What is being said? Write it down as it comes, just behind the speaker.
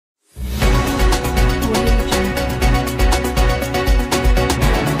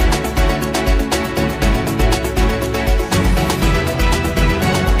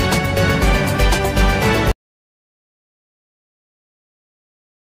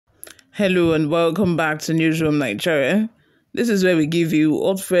Hello and welcome back to Newsroom Nigeria. This is where we give you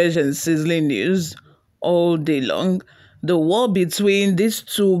hot, fresh and sizzling news all day long. The war between these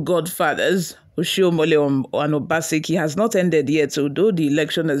two godfathers, Oshiomhole and Obaseki, has not ended yet, although the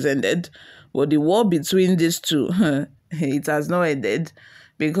election has ended. But the war between these two, it has not ended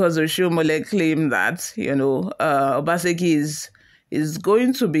because Oshiomhole claimed that, Obaseki is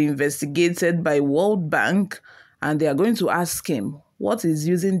going to be investigated by World Bank, and they are going to ask him what is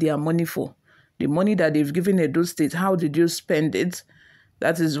using their money for. The money that they've given Edo State, how did you spend it?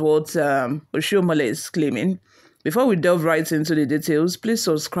 That is what Oshiomhole is claiming. Before we delve right into the details, please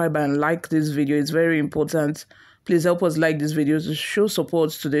subscribe and like this video. It's very important. Please help us like this video to show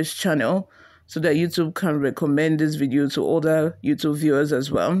support to this channel so that YouTube can recommend this video to other YouTube viewers as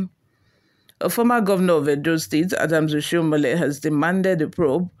well. A former governor of Edo State, Adams Oshiomhole, has demanded the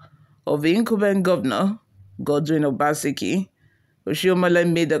probe of the incumbent governor, Obaseki. Oshiomhole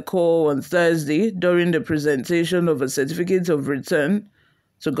made a call on Thursday during the presentation of a certificate of return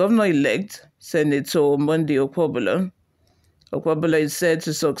to Governor-elect Senator Monday Okpebholo. Okpebholo is said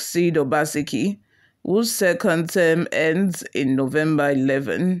to succeed Obaseki, whose second term ends in November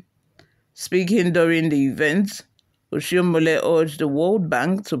 11. Speaking during the event, Oshiomhole urged the World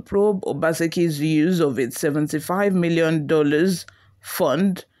Bank to probe Obaseki's use of its $75 million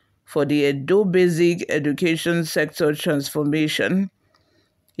fund for the Edo basic education sector transformation.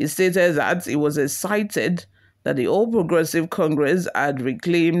 He stated that it was excited that the All Progressive Congress had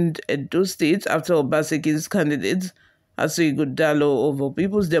reclaimed Edo State after Obaseki's candidate, Asuyi Ighodalo of the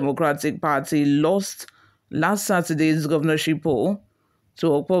People's Democratic Party, lost last Saturday's governorship poll to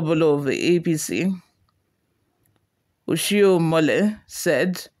Okpebholo of the APC. Oshiomhole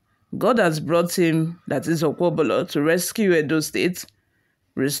said, God has brought him, that is Okpebholo, to rescue Edo State,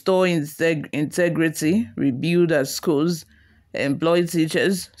 restore integrity, rebuild our schools, employ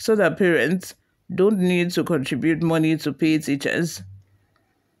teachers so that parents don't need to contribute money to pay teachers.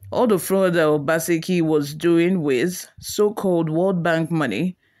 All the fraud that Obaseki was doing with so-called World Bank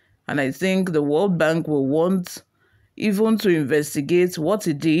money, and I think the World Bank will want even to investigate what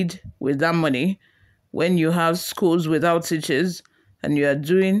he did with that money when you have schools without teachers and you are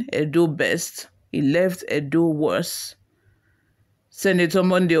doing Edo best. He left Edo worse. Senator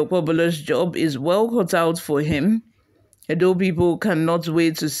Monday Okpebholo's job is well cut out for him. Edo people cannot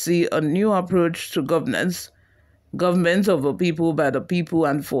wait to see a new approach to governance. Government of the people, by the people,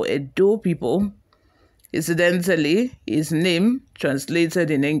 and for Edo people. Incidentally, his name,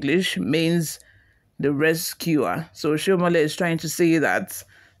 translated in English, means the rescuer. So Oshiomhole is trying to say that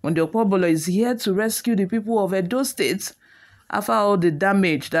Monday Okpebholo is here to rescue the people of Edo State after all the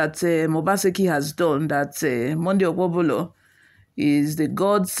damage that Obaseki has done, that Monday Okpebholo is the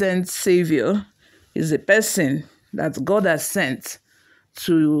God-sent savior, is the person that God has sent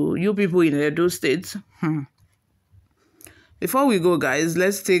to you people in Edo State. Before we go, guys,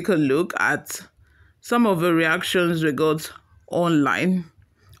 let's take a look at some of the reactions we got online.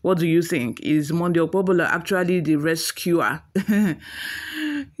 What do you think? Is Monday Okpebholo actually the rescuer?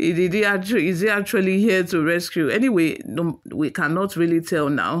 Is he actually here to rescue? Anyway, no, we cannot really tell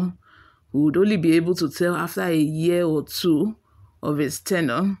now. We would only be able to tell after a year or two of his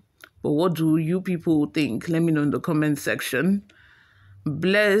tenure. But what do you people think? Let me know in the comment section.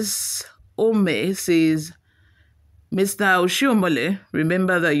 Bless Ome says, Mr. Oshiomhole,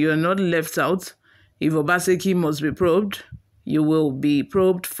 remember that you are not left out. If Obaseki must be probed, you will be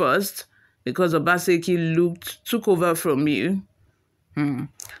probed first because Obaseki took over from you.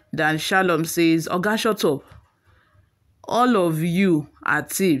 Dan Shalom says, Oga, shut up. All of you are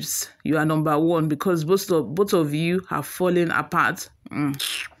thieves. You are number one because both of you have fallen apart.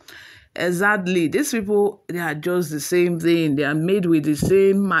 Exactly. These people, they are just the same thing. They are made with the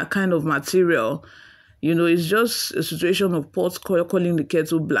same kind of material. You know, it's just a situation of pots calling the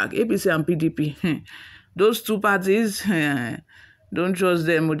kettle black. APC and PDP. Those two parties, don't trust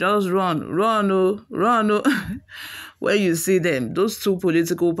them. Just run. When you see them, those two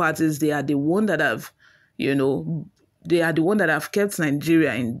political parties, they are the one that have, they are the one that have kept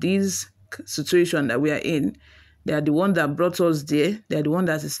Nigeria in this situation that we are in. They are the one that brought us there. They are the one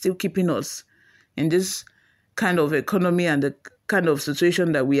that is still keeping us in this kind of economy and the kind of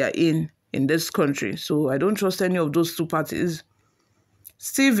situation that we are in this country. So I don't trust any of those two parties.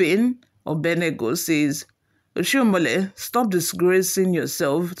 Stephen Obenego says, Oshiomhole, stop disgracing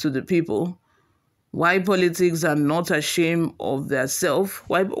yourself to the people. Why politics are not ashamed of themselves?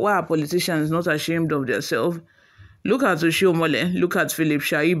 Why are politicians not ashamed of themselves? Look at Oshiomhole. Look at Philip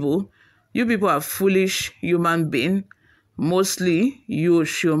Shaibu. You people are foolish human beings. Mostly you,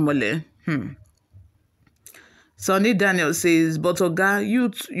 Oshiomhole. Sonny Daniel says, but Oga,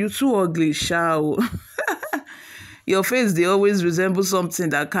 you too ugly, shao. Your face, they always resemble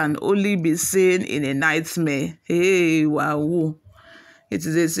something that can only be seen in a nightmare. Hey, wow. It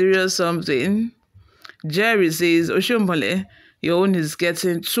is a serious something. Jerry says, Oshiomhole, your own is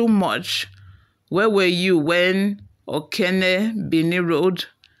getting too much. Where were you when Okene Bini Road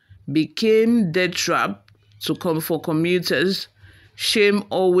became death trap to come for commuters? Shame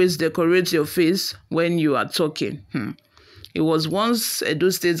always decorate your face when you are talking. He was once Edo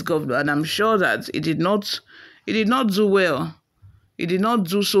State governor, and I'm sure that he did not do well. He did not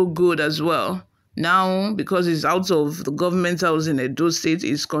do so good as well. Now, because he's out of the government house in Edo State,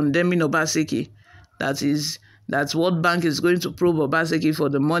 he's condemning Obaseki. That's World Bank is going to probe Obaseki for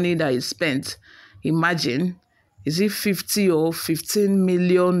the money that he spent. Imagine, is it $50 or $15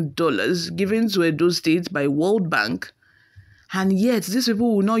 million given to Edo State by World Bank? And yet, these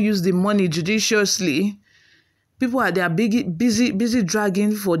people will not use the money judiciously. People are busy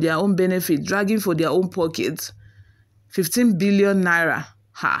dragging for their own benefit, dragging for their own pockets. 15 billion naira.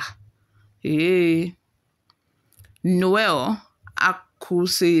 Ha. Hey. Noel Aku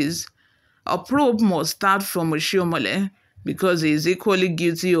says, a probe must start from Oshiomhole because he is equally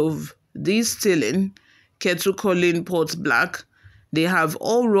guilty of this stealing, kettle calling pot black. They have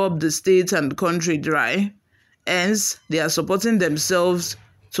all robbed the state and country dry. Hence, they are supporting themselves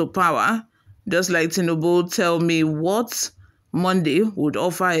to power. Just like Tinubu tell me what Monday would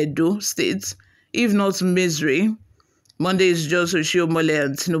offer Edo State, if not misery. Monday is just Oshiomhole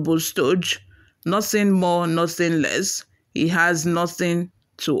and Tinubu's stooge. Nothing more, nothing less. He has nothing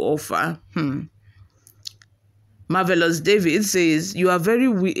to offer. Marvelous David says, you are a very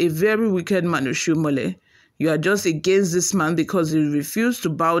wicked man, Oshiomhole. You are just against this man because he refused to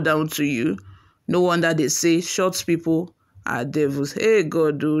bow down to you. No wonder they say short people are devils. Hey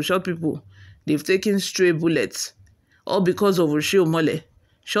God, short people, they've taken stray bullets. All because of Oshiomhole.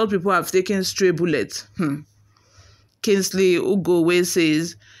 Short people have taken stray bullets. Kingsley Ugowe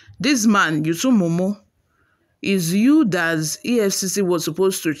says, this man, Yusu Momo, is you that EFCC was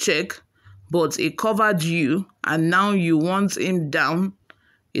supposed to check, but it covered you, and now you want him down.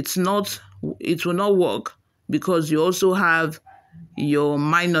 It will not work because you also have your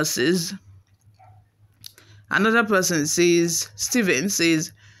minuses. Another person says, Steven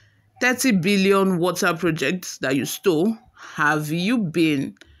says, 30 billion water projects that you stole, have you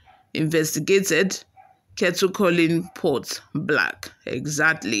been investigated? Kettle calling pot black.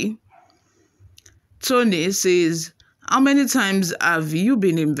 Exactly. Tony says, how many times have you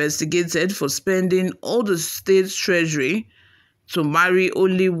been investigated for spending all the state treasury to marry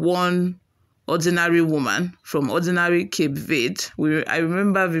only one ordinary woman from ordinary Cape Verde? I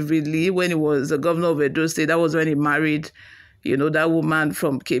remember vividly when he was the governor of Edo State, that was when he married, that woman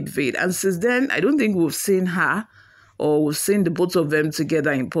from Cape Verde. And since then, I don't think we've seen her or we've seen the both of them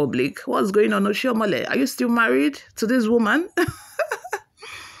together in public. What's going on, Oshiomhole? Are you still married to this woman?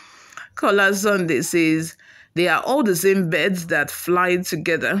 Kola Sunday says, they are all the same birds that fly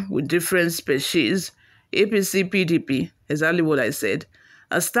together with different species. APC, PDP, exactly what I said.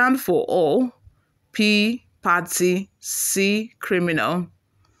 A stand for all, P, party, C, criminal.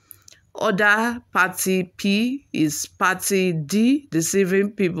 Other party, P, is party, D,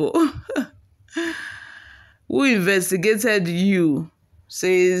 deceiving people. Who investigated you,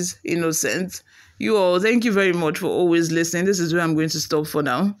 says Innocent. You all, thank you very much for always listening. This is where I'm going to stop for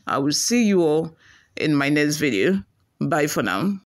now. I will see you all in my next video. Bye for now.